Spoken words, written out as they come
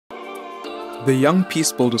The Young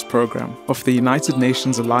Peacebuilders program of the United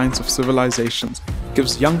Nations Alliance of Civilizations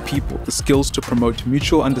gives young people the skills to promote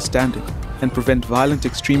mutual understanding and prevent violent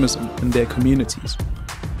extremism in their communities.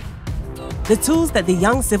 The tools that the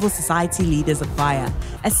young civil society leaders acquire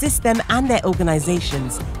assist them and their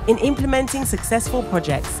organizations in implementing successful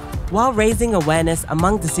projects while raising awareness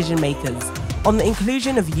among decision makers on the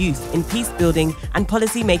inclusion of youth in peace-building and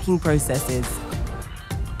policy-making processes.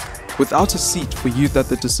 Without a seat for youth at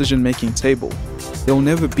the decision-making table, there will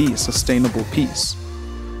never be sustainable peace.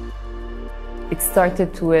 It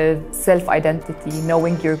started with self-identity,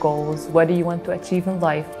 knowing your goals, what do you want to achieve in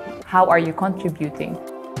life, how are you contributing.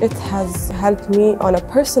 It has helped me on a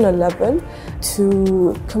personal level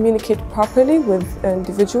to communicate properly with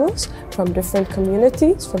individuals from different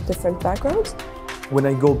communities, from different backgrounds. When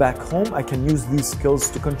I go back home, I can use these skills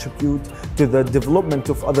to contribute to the development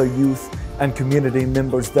of other youth and community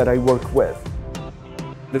members that I work with.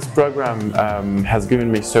 This program has given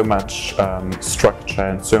me so much structure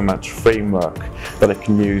and so much framework that I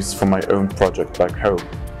can use for my own project back home.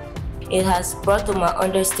 It has brought to my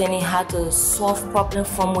understanding how to solve problems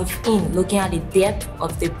from within, looking at the depth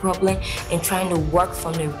of the problem and trying to work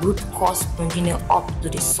from the root cause, bringing it up to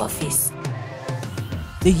the surface.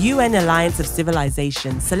 The UN Alliance of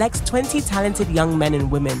Civilization selects 20 talented young men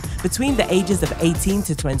and women between the ages of 18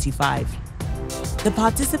 to 25. The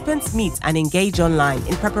participants meet and engage online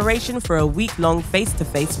in preparation for a week-long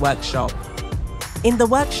face-to-face workshop. In the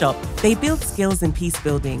workshop, they build skills in peace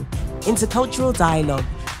building, intercultural dialogue,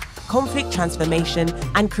 conflict transformation,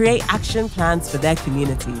 and create action plans for their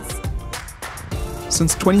communities.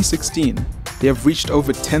 Since 2016, they have reached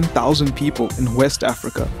over 10,000 people in West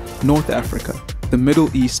Africa, North Africa, the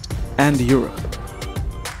Middle East, and Europe.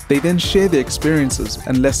 They then share their experiences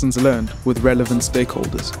and lessons learned with relevant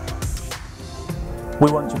stakeholders.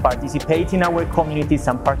 We want to participate in our communities,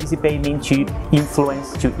 and participating to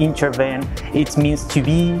influence, to intervene. It means to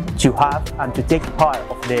be, to have, and to take part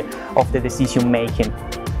of the decision making.